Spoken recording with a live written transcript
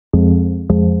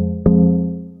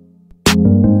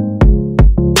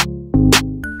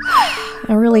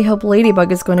really hope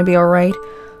Ladybug is going to be alright.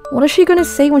 What is she going to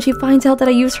say when she finds out that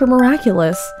I used her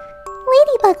Miraculous?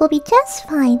 Ladybug will be just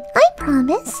fine, I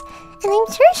promise. And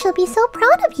I'm sure she'll be so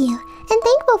proud of you and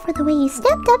thankful for the way you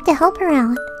stepped up to help her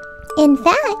out. In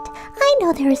fact, I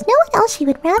know there is no one else she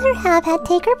would rather have had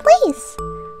take her place.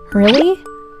 Really?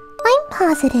 I'm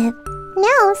positive.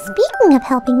 Now, speaking of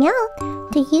helping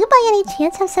out, do you by any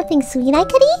chance have something sweet I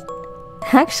could eat?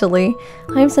 Actually,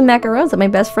 I have some macarons that my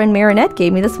best friend Marinette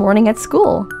gave me this morning at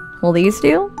school. Will these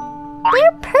do?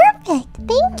 They're perfect,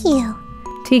 thank you.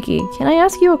 Tiki, can I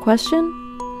ask you a question?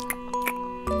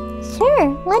 Sure,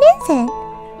 what is it?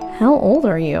 How old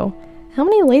are you? How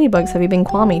many ladybugs have you been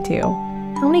Kwame to?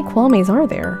 How many Kwames are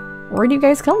there? Where do you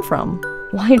guys come from?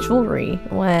 Why jewelry?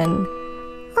 When?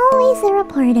 Always a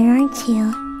reporter, aren't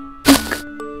you?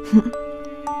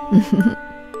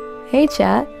 Hey,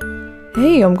 chat.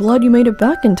 Hey, I'm glad you made it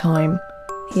back in time.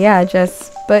 Yeah,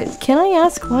 but can I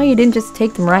ask why you didn't just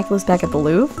take the Miraculous back at the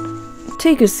Louvre?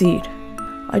 Take a seat.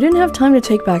 I didn't have time to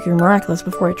take back your Miraculous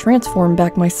before I transformed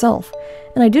back myself,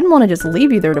 and I didn't want to just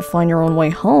leave you there to find your own way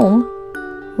home.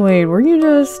 Wait, were you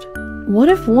just... What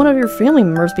if one of your family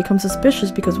members becomes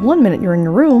suspicious because one minute you're in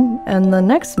your room, and the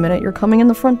next minute you're coming in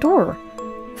the front door?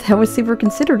 That was super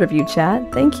considerate of you,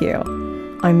 chat. Thank you.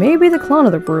 I may be the clown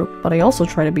of the group, but I also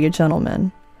try to be a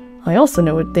gentleman. I also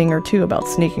know a thing or two about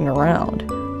sneaking around.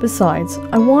 Besides,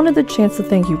 I wanted the chance to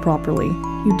thank you properly.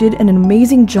 You did an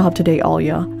amazing job today,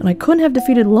 Alia, and I couldn't have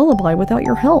defeated Lullaby without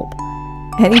your help.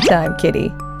 Anytime,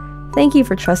 kitty. Thank you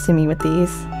for trusting me with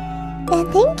these. And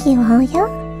thank you,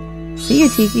 Alia. See you,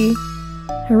 Tiki.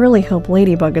 I really hope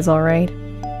Ladybug is alright.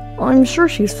 I'm sure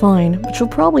she's fine, but she'll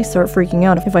probably start freaking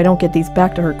out if I don't get these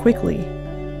back to her quickly.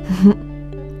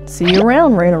 See you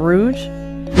around, Reina Rouge.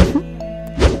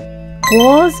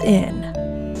 Claws in.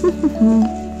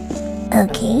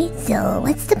 Okay, so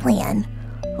what's the plan?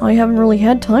 I haven't really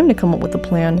had time to come up with a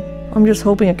plan. I'm just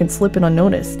hoping I can slip in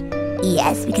unnoticed.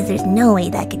 Yes, because there's no way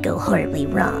that could go horribly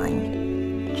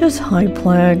wrong. Just hide,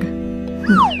 Plague.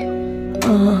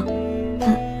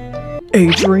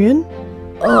 Adrian?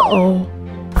 Uh-oh.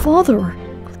 Father!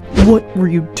 What were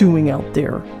you doing out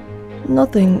there?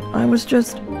 Nothing, I was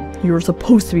just... You were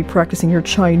supposed to be practicing your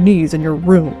Chinese in your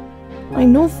room. I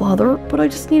know, Father, but I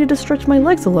just needed to stretch my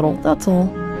legs a little, that's all.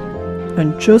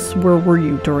 And just where were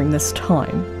you during this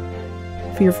time?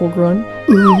 Fearful grunt.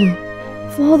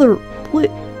 Father, please...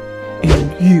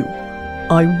 And you.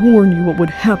 I warned you what would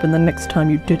happen the next time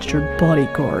you ditched your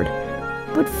bodyguard.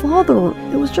 But Father,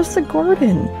 it was just a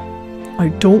garden. I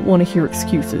don't want to hear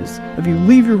excuses. If you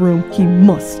leave your room, he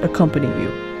must accompany you.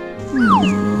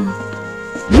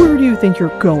 Where do you think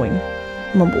you're going?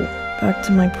 Mumble. Back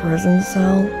to my prison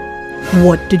cell.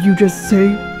 What did you just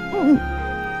say?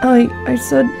 I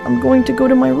said I'm going to go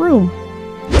to my room.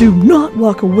 Do not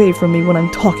walk away from me when I'm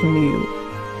talking to you.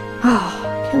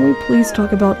 Can we please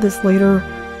talk about this later?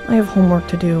 I have homework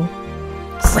to do.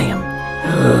 Slam.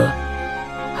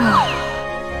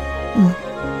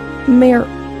 Mayor.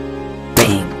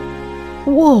 Bang.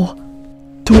 Whoa.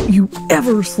 Don't you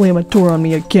ever slam a door on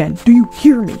me again. Do you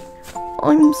hear me?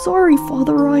 I'm sorry,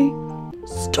 Father,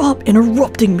 Stop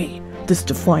interrupting me. This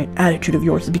defiant attitude of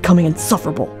yours is becoming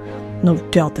insufferable. No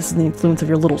doubt this is the influence of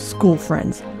your little school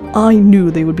friends. I knew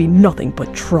they would be nothing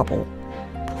but trouble.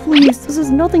 Please, this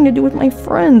has nothing to do with my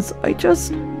friends.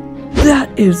 That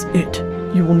is it.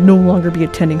 You will no longer be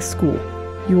attending school.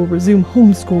 You will resume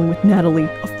homeschooling with Natalie,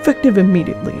 effective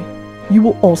immediately. You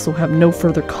will also have no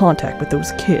further contact with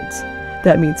those kids.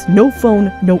 That means no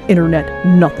phone, no internet,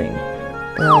 nothing.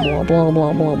 Blah blah blah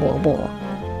blah blah blah blah.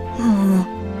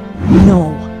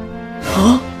 No.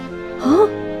 Huh?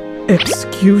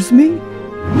 Excuse me?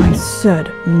 I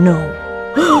said no.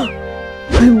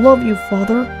 I love you,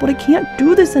 Father, but I can't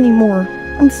do this anymore.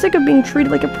 I'm sick of being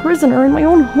treated like a prisoner in my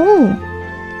own home.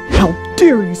 How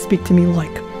dare you speak to me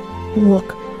like...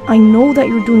 Look, I know that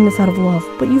you're doing this out of love,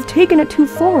 but you've taken it too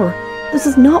far. This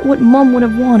is not what Mom would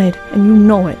have wanted, and you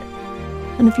know it.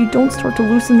 And if you don't start to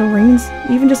loosen the reins,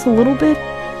 even just a little bit,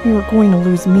 you are going to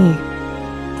lose me.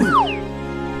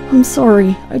 I'm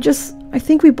sorry, I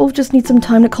think we both just need some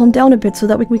time to calm down a bit so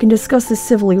that we can discuss this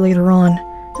civilly later on.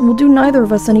 It will do neither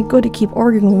of us any good to keep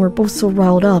arguing when we're both so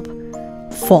riled up.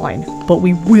 Fine, but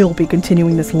we will be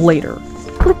continuing this later.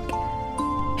 Click.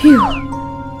 Phew.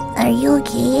 Are you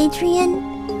okay, Adrian?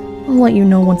 I'll let you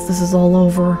know once this is all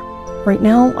over. Right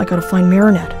now, I gotta find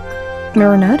Marinette.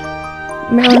 Marinette?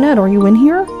 Marinette, are you in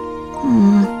here?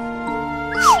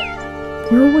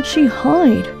 Where would she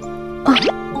hide?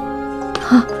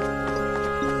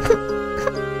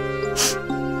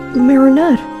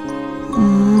 Marinette.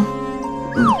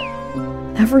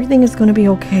 Everything is gonna be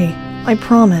okay. I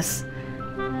promise.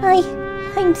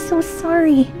 I'm so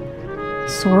sorry.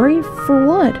 Sorry? For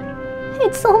what?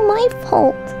 It's all my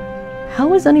fault.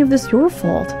 How is any of this your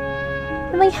fault?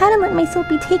 If I hadn't let myself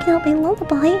be taken out by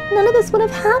Lullaby, none of this would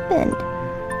have happened.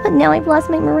 But now I've lost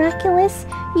my Miraculous,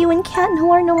 you and Cat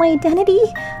Noir know my identity,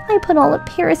 I put all of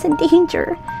Paris in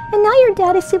danger. And now your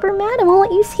dad is super mad and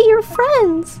won't let you see your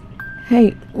friends.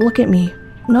 Hey, look at me.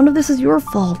 None of this is your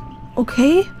fault,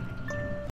 okay?